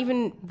not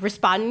even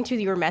responding to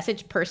your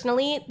message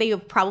personally. They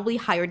have probably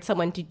hired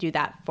someone to do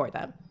that for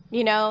them.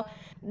 You know,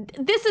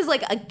 this is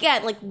like,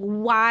 again, like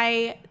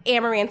why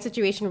Amaranth's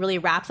situation really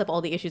wraps up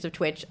all the issues of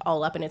Twitch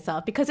all up in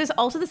itself, because there's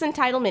also this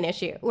entitlement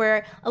issue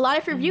where a lot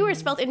of her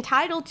viewers felt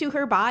entitled to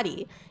her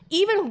body.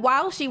 Even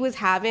while she was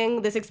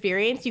having this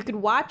experience, you could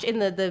watch in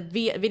the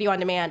video on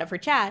demand of her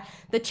chat,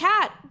 the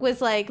chat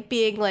was like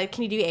being like,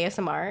 can you do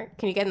ASMR?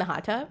 Can you get in the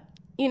hot tub?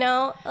 You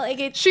know,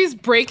 like she's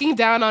breaking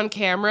down on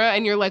camera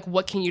and you're like,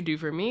 what can you do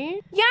for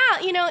me? Yeah,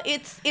 you know,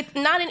 it's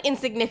not an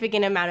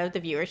insignificant amount of the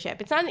viewership.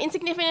 It's not an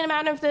insignificant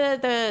amount of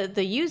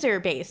the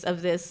user base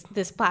of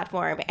this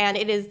platform. And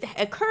it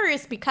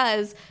occurs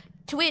because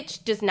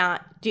Twitch does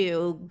not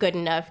do good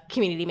enough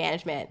community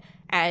management,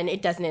 and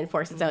it doesn't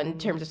enforce its own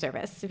terms of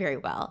service very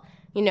well.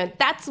 You know,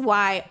 that's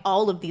why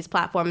all of these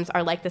platforms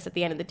are like this at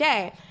the end of the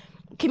day.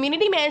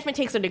 Community management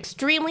takes an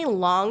extremely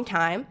long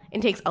time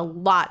and takes a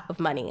lot of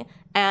money.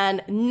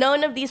 And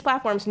none of these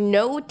platforms,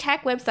 no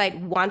tech website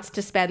wants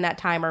to spend that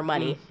time or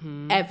money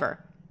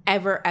ever.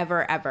 And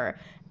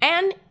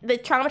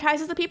that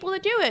traumatizes the people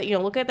that do it. You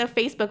know, look at the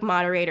Facebook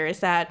moderators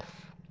that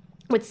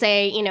would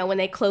say, you know, when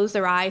they close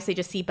their eyes, they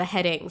just see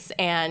beheadings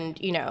and,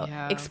 you know,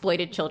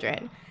 exploited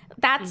children.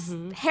 That's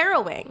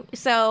harrowing.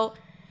 So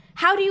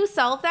how do you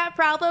solve that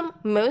problem?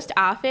 Most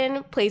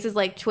often, places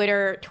like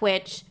Twitter,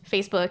 Twitch,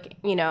 Facebook,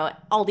 you know,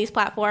 all these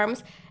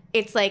platforms,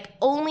 it's like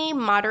only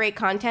moderate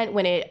content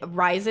when it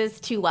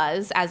rises to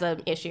us as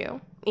an issue,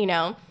 you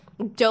know?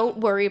 Don't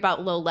worry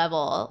about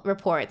low-level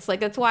reports. Like,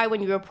 that's why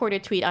when you report a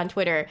tweet on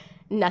Twitter,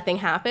 nothing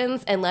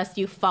happens unless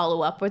you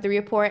follow up with the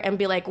report and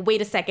be like,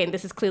 wait a second,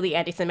 this is clearly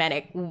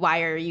anti-Semitic.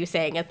 Why are you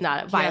saying it's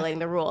not violating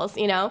the rules,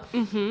 you know?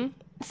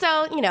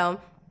 So, you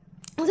know,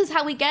 this is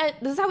how we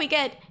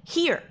get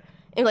here.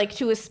 Like,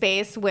 to a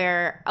space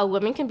where a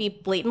woman can be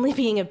blatantly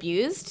being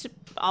abused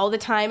all the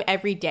time,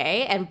 every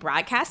day, and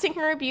broadcasting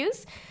her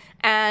abuse,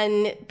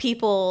 and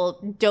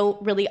people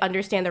don't really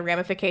understand the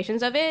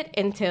ramifications of it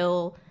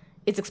until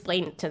it's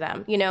explained to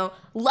them. You know,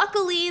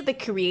 luckily the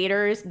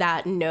creators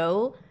that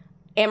know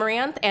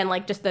Amaranth and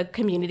like just the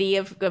community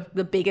of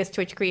the biggest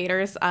Twitch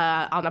creators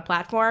on the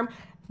platform,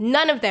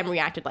 none of them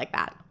reacted like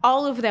that.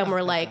 All of them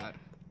were like,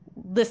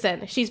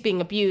 listen, she's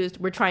being abused.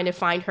 We're trying to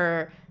find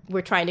her.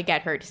 We're trying to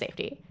get her to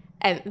safety.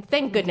 And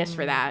thank goodness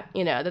for that,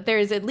 you know, that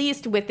there's at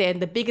least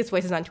within the biggest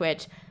voices on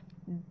Twitch,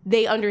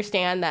 they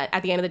understand that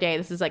at the end of the day,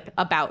 this is like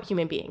about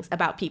human beings,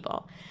 about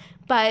people.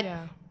 But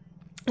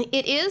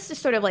it is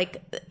just sort of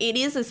like, it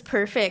is this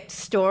perfect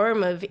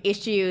storm of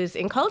issues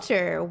in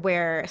culture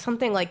where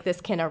something like this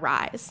can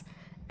arise.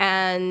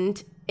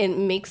 And it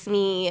makes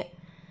me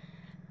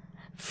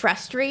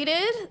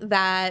frustrated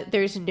that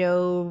there's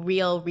no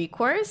real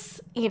recourse,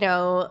 you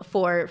know,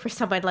 for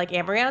someone like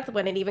Amaranth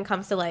when it even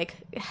comes to like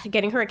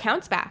getting her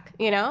accounts back,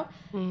 you know?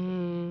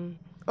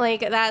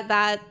 Like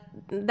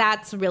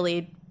that's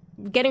really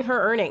getting her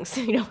earnings,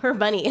 you know, her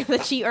money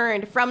that she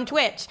earned from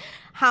Twitch.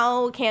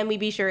 How can we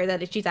be sure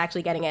that she's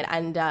actually getting it?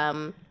 And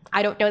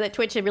I don't know that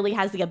Twitch really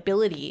has the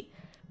ability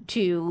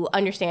to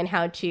understand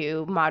how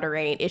to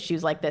moderate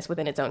issues like this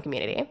within its own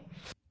community.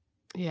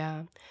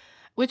 Yeah.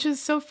 Which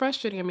is so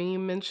frustrating. I mean, you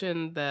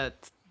mentioned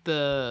that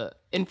the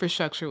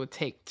infrastructure would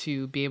take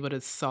to be able to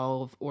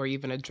solve or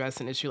even address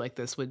an issue like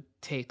this would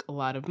take a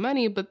lot of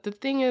money. But the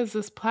thing is,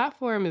 this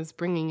platform is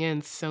bringing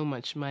in so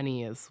much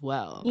money as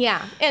well.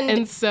 Yeah.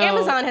 And so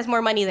Amazon has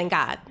more money than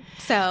God.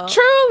 So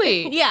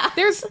truly. Yeah.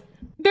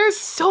 There's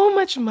so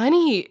much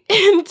money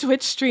in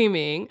Twitch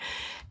streaming.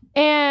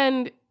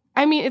 And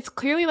I mean, it's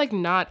clearly like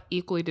not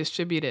equally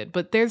distributed.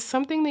 But there's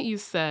something that you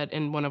said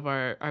in one of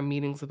our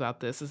meetings about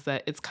this, is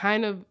that it's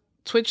kind of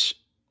Twitch,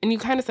 and you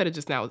kind of said it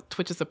just now,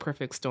 Twitch is a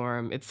perfect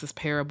storm. It's this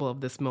parable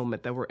of this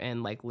moment that we're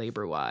in, like,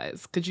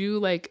 labor-wise. Could you,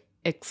 like,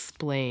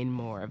 explain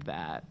more of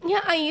that?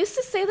 Yeah, I used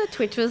to say that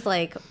Twitch was,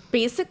 like,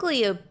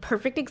 basically a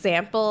perfect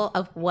example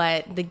of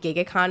what the gig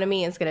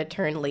economy is going to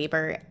turn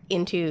labor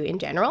into in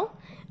general.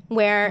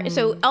 Where,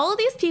 so all of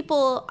these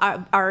people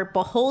are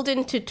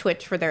beholden to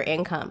Twitch for their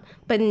income,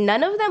 but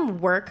none of them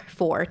work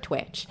for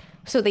Twitch.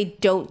 So they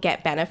don't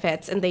get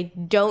benefits and they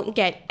don't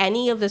get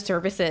any of the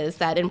services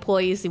that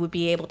employees would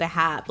be able to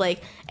have,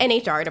 like an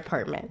HR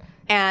department.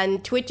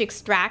 And Twitch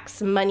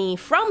extracts money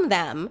from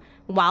them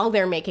while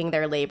they're making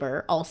their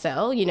labor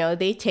also. You know,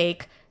 they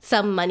take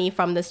some money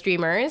from the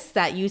streamers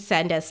that you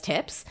send as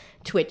tips.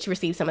 Twitch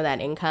receives some of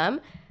that income.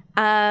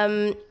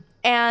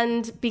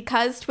 And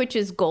because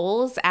Twitch's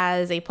goals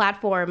as a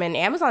platform and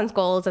Amazon's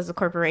goals as a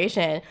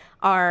corporation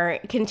are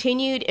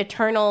continued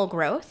eternal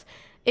growth,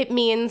 it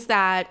means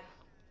that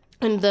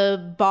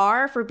the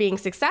bar for being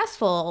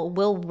successful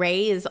will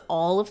raise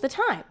all of the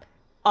time,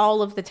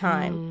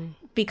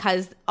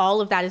 because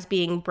all of that is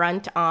being the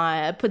brunt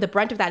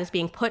of that is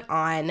being put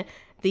on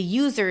the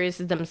users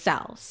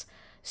themselves.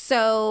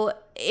 So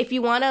if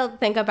you want to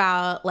think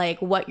about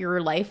like what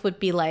your life would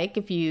be like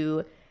if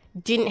you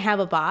didn't have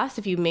a boss,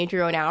 if you made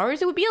your own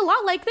hours, it would be a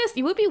lot like this.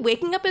 You would be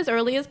waking up as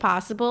early as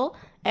possible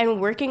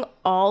and working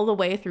all the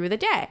way through the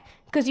day,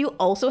 because you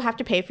also have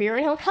to pay for your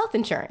own health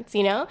insurance,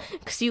 you know,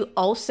 because you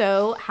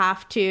also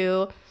have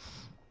to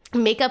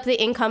make up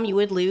the income you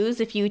would lose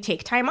if you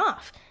take time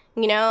off.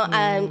 You know,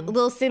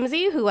 Lil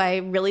Simsy, who I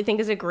really think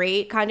is a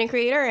great content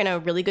creator and a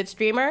really good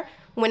streamer,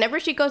 whenever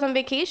she goes on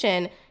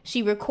vacation,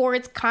 she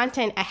records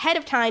content ahead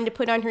of time to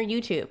put on her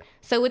YouTube.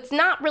 So it's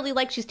not really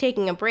like she's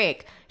taking a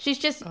break. She's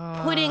just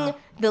putting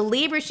the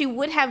labor she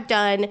would have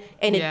done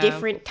in a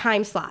different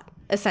time slot,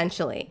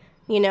 essentially.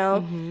 You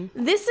know,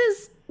 this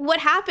is what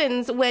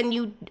happens when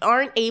you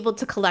aren't able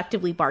to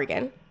collectively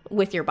bargain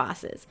with your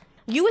bosses.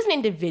 You as an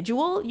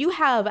individual, you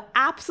have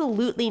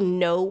absolutely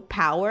no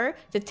power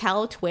to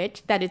tell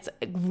Twitch that it's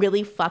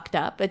really fucked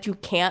up, that you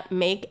can't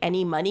make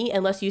any money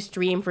unless you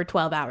stream for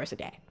 12 hours a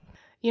day.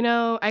 You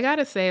know, I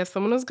gotta say, if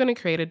someone was gonna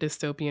create a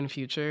dystopian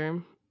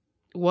future,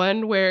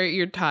 one where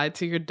you're tied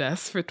to your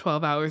desk for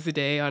 12 hours a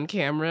day on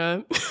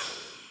camera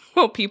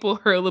while people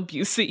hurl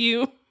abuse at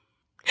you,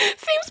 seems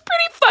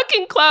pretty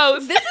fucking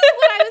close. This is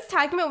what I was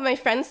talking about with my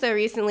friends though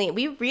recently.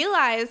 We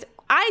realized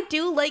I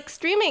do like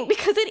streaming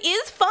because it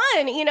is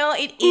fun. You know,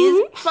 it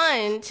is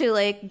fun to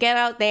like get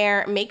out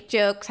there, make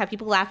jokes, have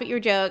people laugh at your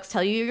jokes,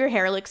 tell you your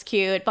hair looks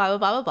cute, blah, blah,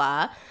 blah, blah,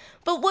 blah.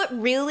 But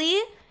what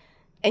really,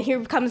 and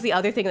here comes the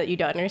other thing that you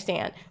don't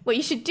understand. What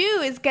you should do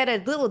is get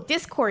a little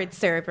Discord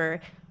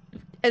server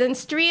and then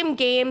stream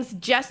games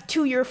just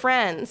to your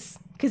friends.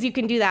 Because you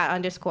can do that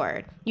on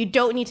Discord. You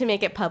don't need to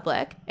make it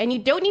public. And you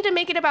don't need to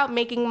make it about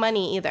making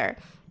money either.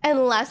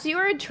 Unless you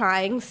are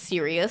trying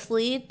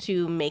seriously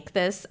to make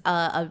this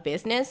a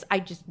business,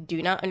 I just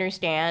do not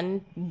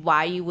understand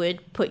why you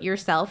would put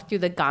yourself through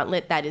the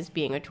gauntlet that is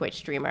being a Twitch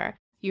streamer.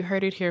 You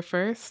heard it here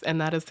first, and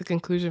that is the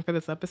conclusion for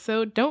this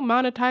episode. Don't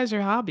monetize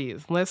your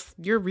hobbies unless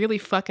you're really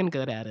fucking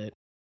good at it.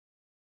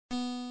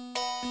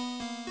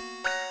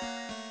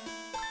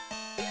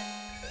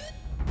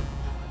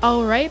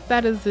 All right,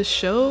 that is the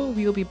show.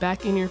 We will be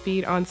back in your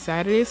feed on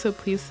Saturday, so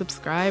please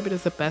subscribe. It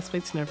is the best way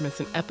to never miss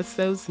an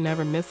episode, to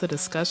never miss a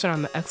discussion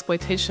on the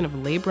exploitation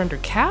of labor under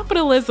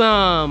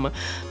capitalism.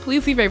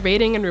 Please leave a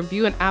rating and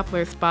review on Apple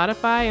or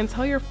Spotify, and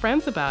tell your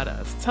friends about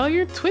us. Tell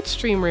your Twitch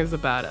streamers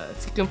about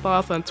us. You can follow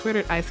us on Twitter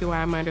at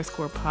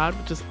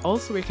ICYM_pod, which is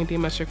also where you can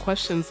DM us your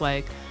questions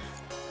like,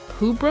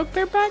 who broke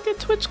their back at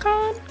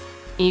TwitchCon?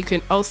 And you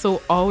can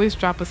also always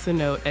drop us a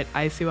note at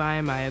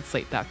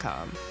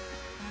ICYMI@slate.com.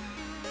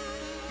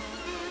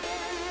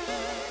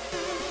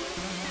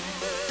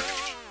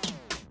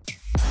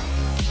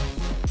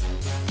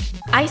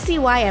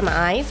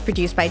 ICYMI is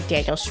produced by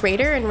Daniel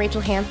Schrader and Rachel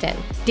Hampton.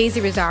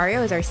 Daisy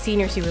Rosario is our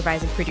senior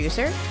supervising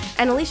producer,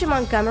 and Alicia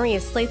Montgomery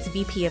is Slate's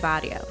VP of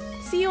audio.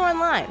 See you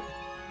online.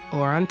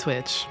 Or on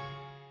Twitch.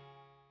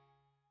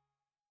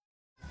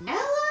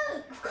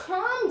 Ella,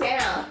 calm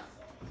down.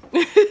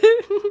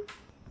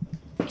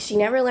 She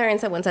never learns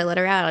that once I let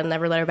her out, I'll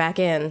never let her back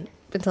in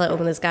until I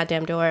open this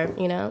goddamn door,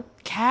 you know?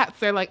 Cats,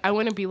 they're like, I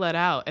want to be let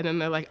out. And then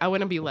they're like, I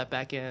want to be let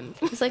back in.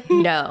 It's like,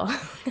 no.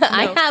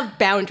 I have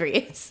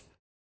boundaries.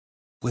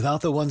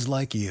 Without the ones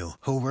like you,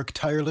 who work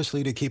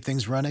tirelessly to keep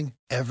things running,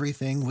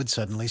 everything would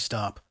suddenly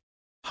stop.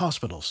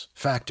 Hospitals,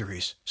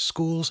 factories,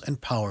 schools,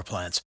 and power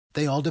plants,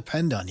 they all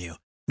depend on you.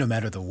 No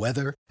matter the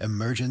weather,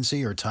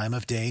 emergency, or time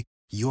of day,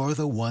 you're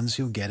the ones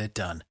who get it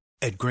done.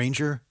 At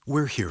Grainger,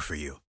 we're here for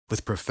you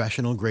with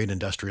professional-grade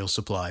industrial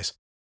supplies.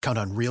 Count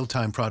on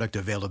real-time product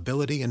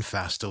availability and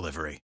fast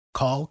delivery.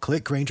 Call,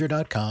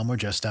 clickgrainger.com, or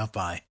just stop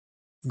by.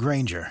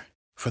 Grainger,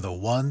 for the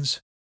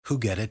ones who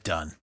get it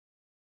done.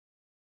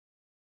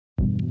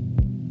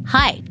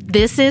 Hi,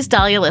 this is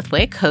Dahlia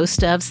Lithwick,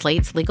 host of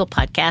Slate's legal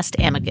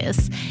podcast,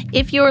 Amicus.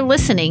 If you're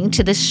listening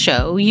to this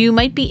show, you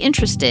might be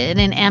interested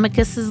in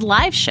Amicus's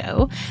live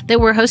show that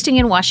we're hosting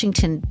in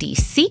Washington,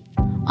 D.C.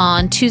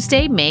 on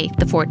Tuesday, May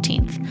the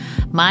 14th.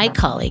 My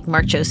colleague,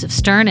 Mark Joseph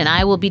Stern, and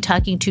I will be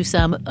talking to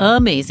some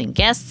amazing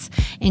guests,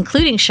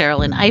 including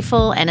Sherrilyn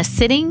Ifill and a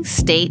sitting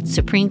state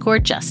Supreme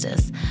Court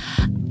justice,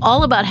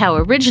 all about how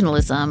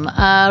originalism,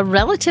 a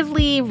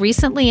relatively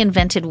recently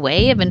invented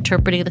way of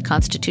interpreting the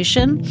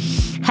Constitution,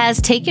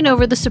 has taken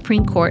over the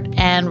Supreme Court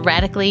and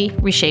radically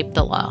reshaped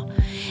the law.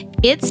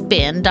 It's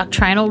been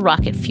doctrinal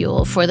rocket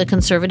fuel for the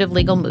conservative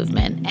legal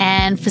movement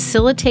and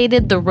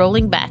facilitated the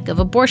rolling back of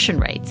abortion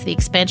rights, the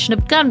expansion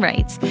of gun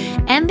rights,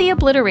 and the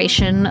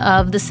obliteration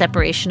of the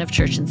separation of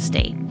church and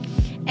state.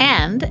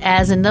 And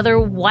as another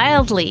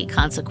wildly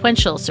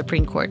consequential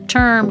Supreme Court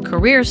term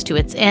careers to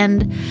its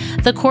end,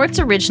 the court's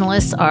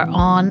originalists are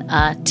on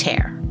a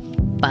tear.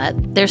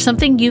 But there's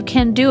something you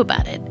can do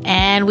about it,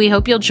 and we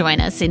hope you'll join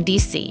us in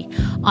D.C.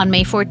 on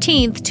May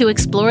 14th to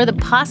explore the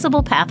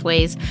possible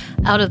pathways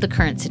out of the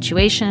current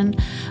situation.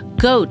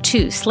 Go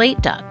to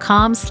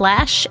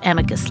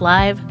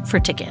slate.com/amicuslive for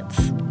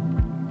tickets.